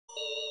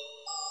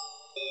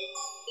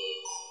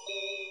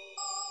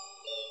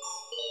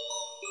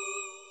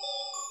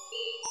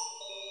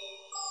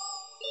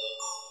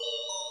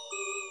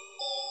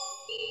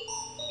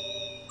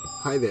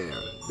Hi there,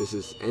 this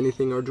is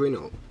Anything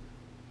Arduino.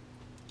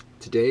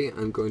 Today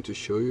I'm going to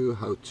show you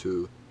how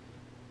to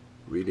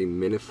really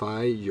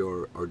minify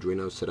your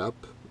Arduino setup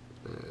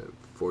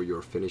for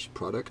your finished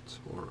product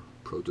or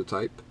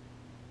prototype.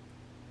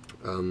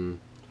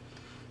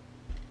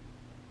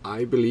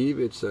 I believe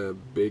it's a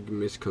big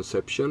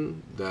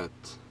misconception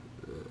that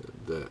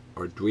the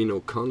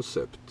Arduino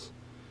concept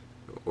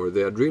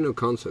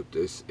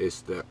is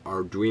the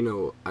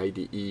Arduino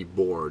IDE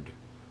board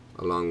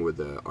along with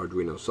the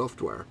Arduino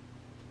software.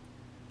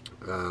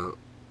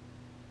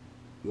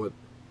 What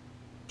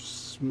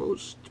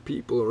most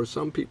people or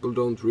some people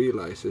don't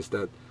realize is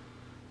that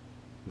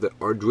the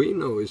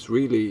Arduino is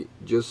really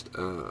just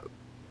a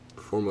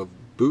form of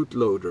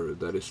bootloader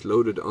that is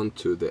loaded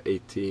onto the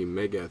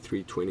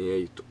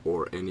ATmega328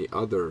 or any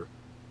other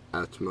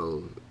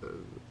Atmel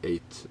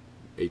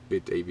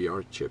 8-bit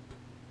AVR chip.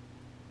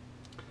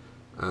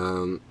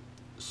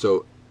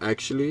 So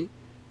actually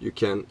you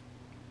can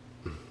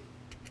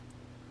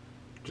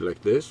do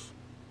like this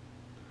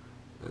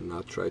and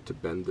not try to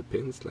bend the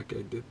pins like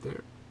I did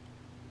there.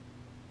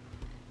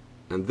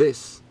 And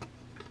this,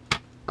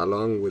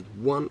 along with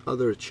one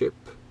other chip,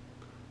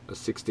 a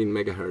 16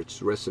 megahertz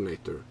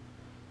resonator,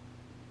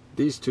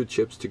 these two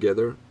chips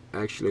together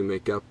actually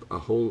make up a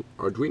whole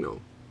Arduino.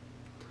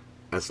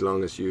 As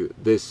long as you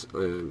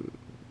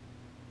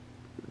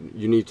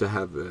need to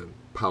have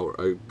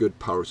a good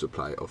power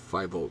supply of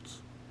 5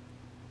 volts,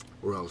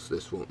 or else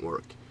this won't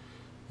work.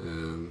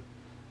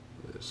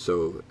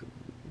 So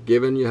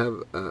given you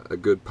have a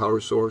good power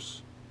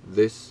source,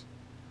 this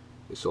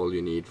is all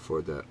you need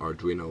for the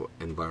Arduino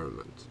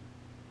environment.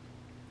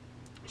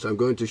 So I'm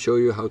going to show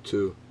you how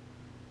to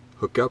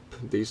hook up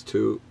these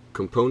two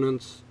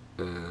components,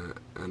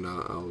 and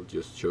I'll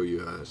just show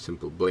you a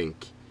simple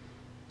blink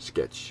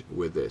sketch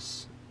with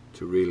this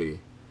to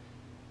really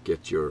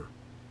get your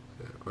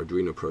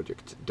Arduino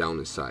project down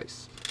in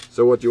size.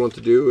 So what you want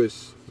to do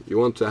is you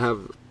want to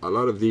have a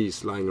lot of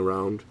these lying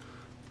around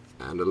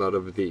and a lot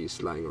of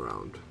these lying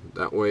around.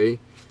 That way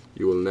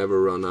you will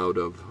never run out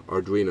of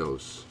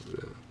Arduinos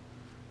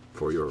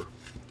for your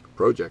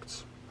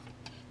projects.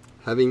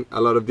 Having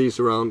a lot of these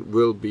around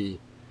will be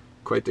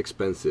quite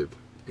expensive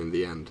in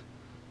the end.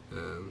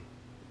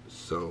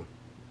 So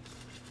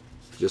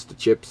just the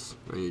chips,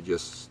 and you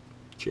just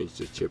change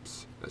the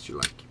chips as you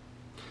like.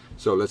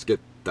 So let's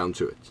get down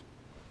to it.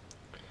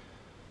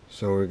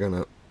 So we're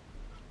gonna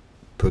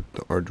put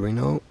the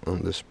Arduino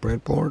on this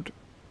breadboard,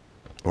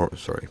 or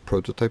sorry,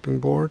 prototyping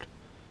board,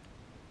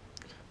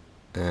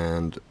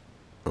 and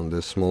on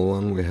this small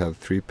one we have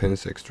 3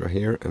 pins extra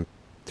here and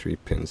 3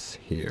 pins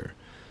here.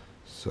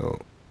 So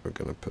we're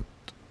gonna put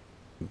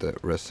the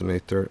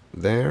resonator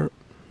there.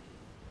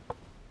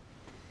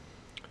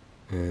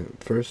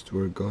 First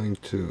we're going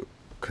to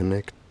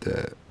connect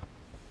the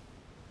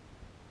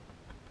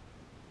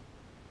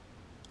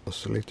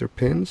oscillator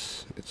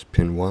pins. It's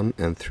pin 1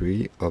 and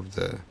 3 of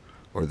the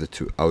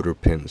 2 outer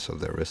pins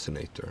of the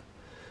resonator.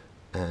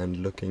 And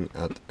looking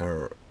at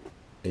our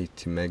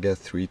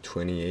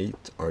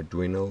ATmega328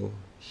 Arduino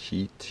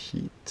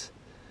sheet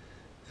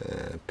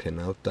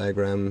pinout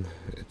diagram,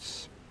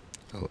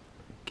 I'll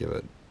give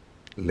a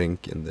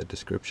link in the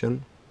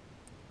description.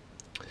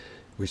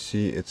 We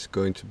see it's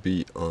going to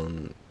be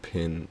on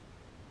pin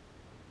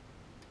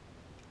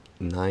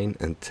 9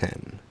 and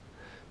 10.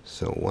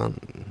 So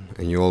 1,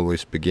 and you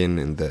always begin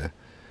in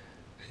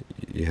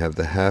you have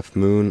the half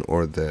moon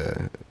or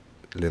the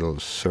little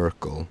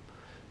circle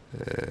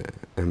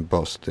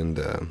embossed in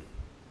the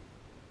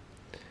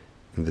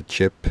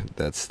chip.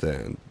 That's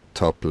the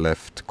top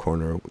left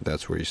corner.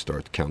 That's where you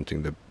start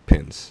counting the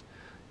pins.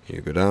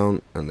 You go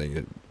down and then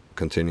you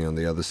continue on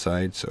the other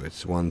side, so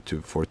it's 1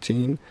 to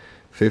 14,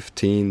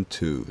 15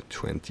 to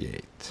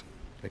 28,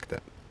 like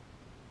that.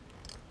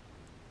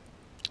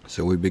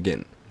 So we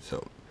begin.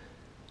 So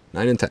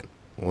 9 and 10.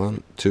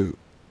 1, 2,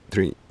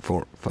 3,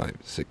 4, 5,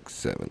 6,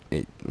 7,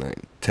 8, 9,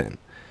 10.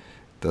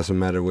 Doesn't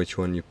matter which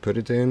one you put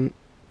it in.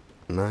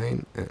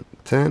 9 and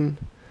 10.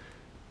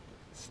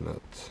 It's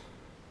not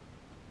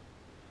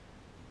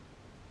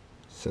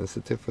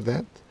sensitive for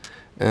that.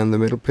 And the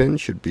middle pin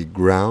should be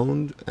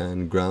ground,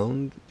 and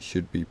ground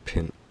should be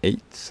pin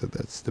 8, so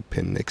that's the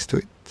pin next to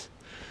it.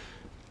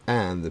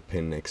 And the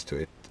pin next to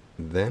it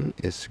then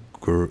is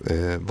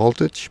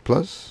voltage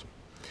plus.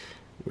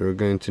 We're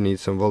going to need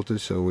some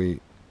voltage, so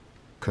we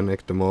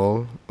connect them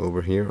all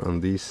over here on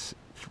these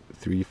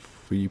 3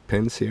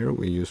 pins here.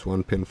 We use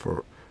 1 pin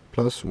for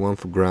plus, 1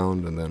 for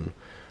ground, and then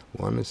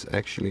 1 is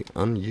actually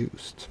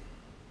unused.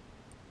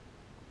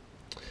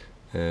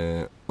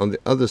 On the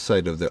other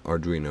side of the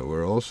Arduino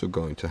we're also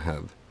going to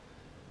have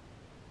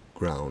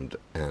ground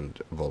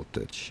and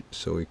voltage.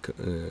 So we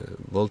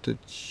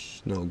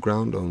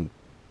ground on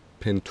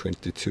pin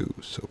 22,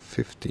 so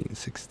 15,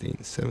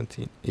 16,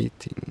 17,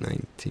 18,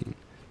 19,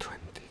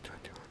 20,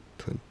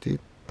 21,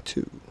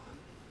 22.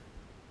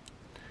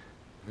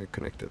 We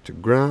connect that to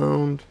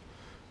ground,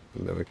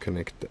 and then we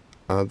connect the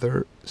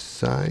other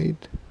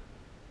side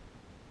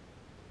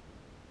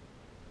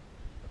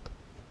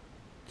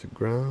to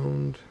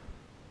ground,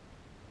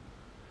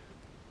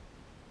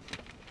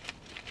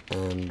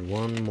 and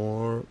one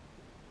more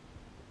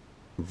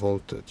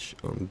voltage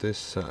on this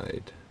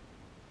side,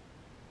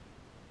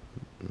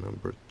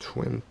 number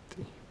 20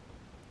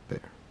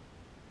 there.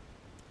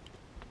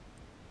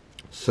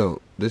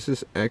 So this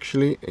is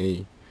actually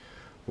a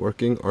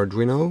working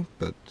Arduino,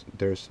 but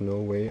there's no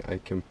way I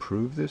can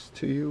prove this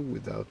to you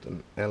without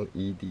an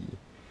LED.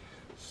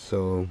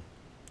 So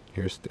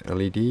here's the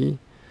LED.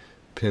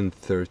 Pin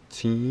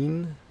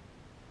 13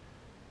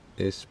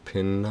 is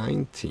pin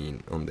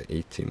 19 on the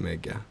 80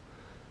 mega.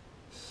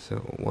 So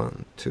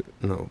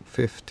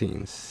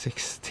 15,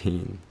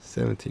 16,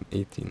 17,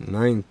 18,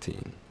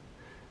 19.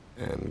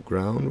 And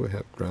ground, we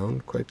have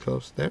ground quite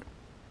close there.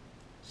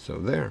 So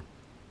there.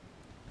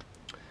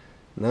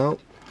 Now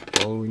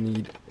all we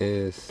need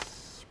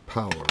is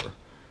power.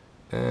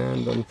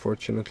 And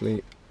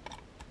unfortunately,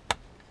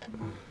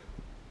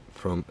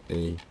 from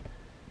a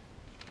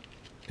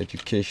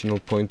educational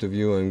point of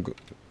view,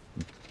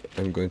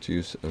 I'm going to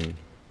use an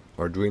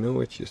Arduino,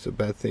 which is a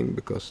bad thing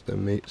because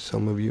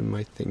some of you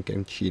might think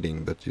I'm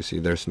cheating, but you see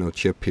there's no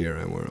chip here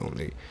and we're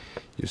only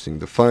using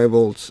the 5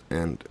 volts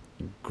and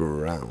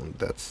ground.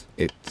 That's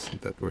it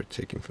that we're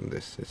taking from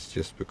this. It's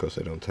just because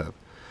I don't have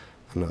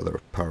another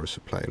power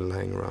supply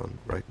lying around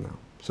right now.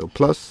 So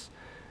plus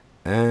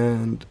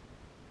and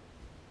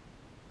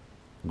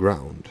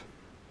ground.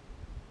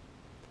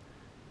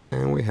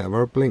 And we have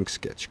our blink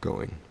sketch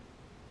going.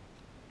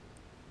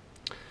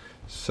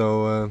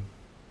 So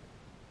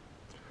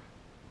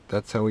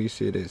that's how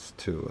easy it is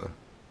to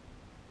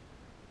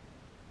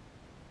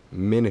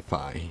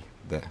minify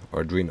the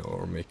Arduino,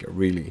 or make a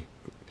really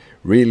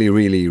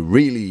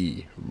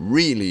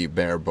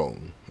bare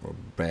bone or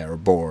bare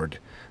board,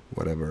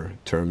 whatever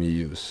term you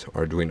use,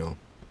 Arduino.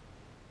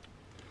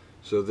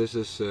 So this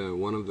is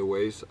one of the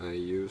ways I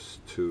use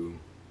to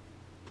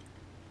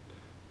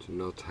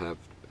not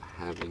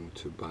having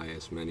to buy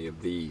as many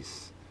of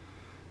these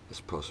as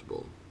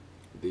possible.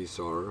 These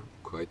are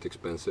quite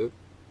expensive,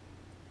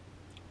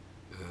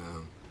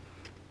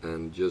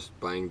 and just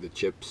buying the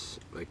chips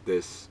like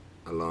this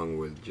along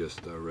with just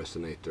a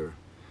resonator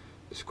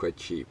is quite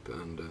cheap.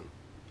 And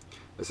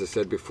as I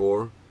said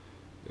before,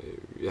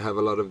 you have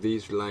a lot of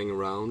these lying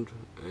around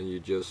and you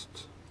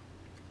just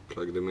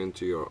plug them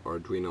into your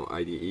Arduino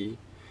IDE,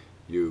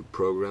 you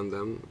program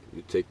them,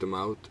 you take them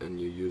out and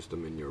you use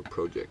them in your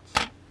projects.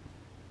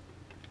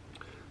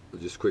 I'll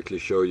just quickly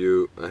show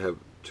you, I have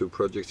 2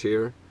 projects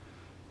here.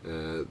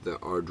 The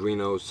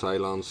Arduino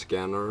Cylon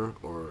scanner,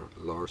 or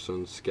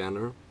Larson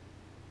scanner.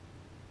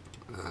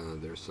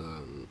 There's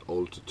an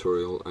old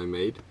tutorial I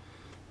made.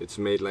 It's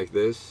made like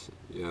this.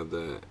 You have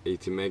the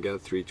 80 mega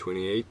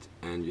 328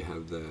 and you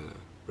have the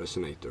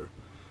resonator,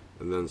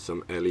 and then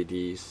some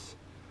LEDs,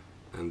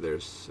 and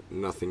there's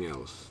nothing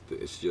else.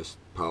 It's just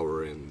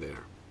power in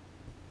there.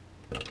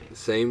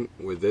 Same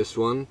with this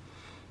one.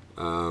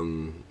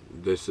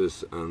 This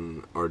is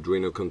an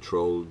Arduino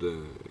controlled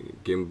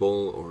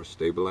gimbal or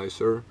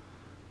stabilizer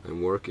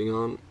I'm working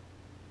on.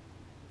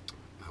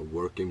 A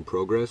work in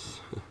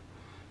progress.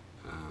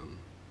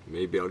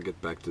 Maybe I'll get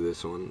back to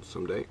this one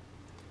someday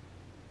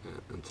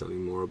and tell you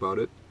more about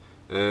it.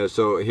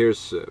 So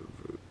here's the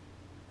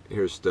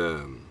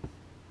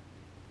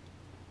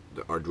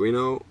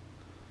Arduino,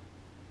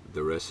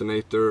 the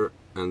resonator,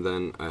 and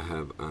then I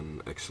have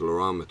an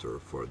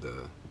accelerometer for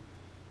the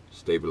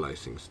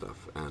stabilizing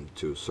stuff and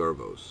 2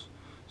 servos.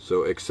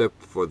 So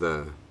except for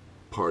the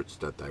parts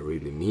that I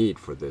really need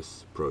for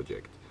this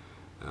project,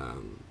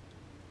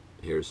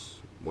 here's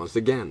once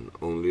again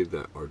only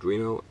the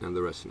Arduino and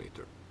the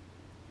resonator.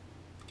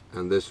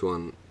 And this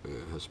one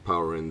has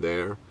power in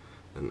there,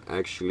 and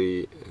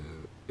actually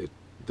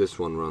this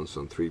one runs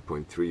on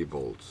 3.3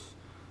 volts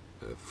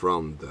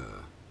from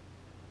the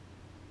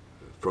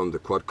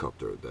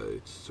quadcopter that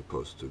it's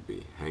supposed to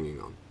be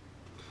hanging on.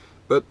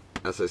 But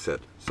as I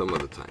said, some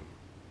other time.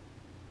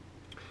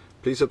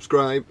 Please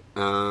subscribe.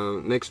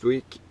 Next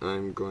week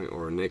I'm going,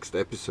 or next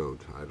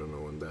episode, I don't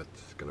know when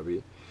that's gonna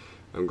be,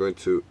 I'm going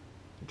to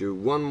do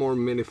one more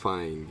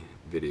minifying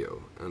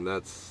video, and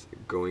that's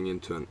going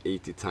into an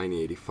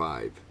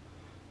 80Tiny85,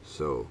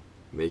 so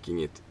making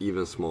it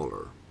even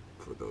smaller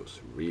for those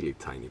really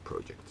tiny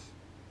projects.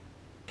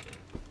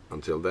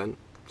 Until then,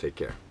 take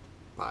care.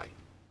 Bye.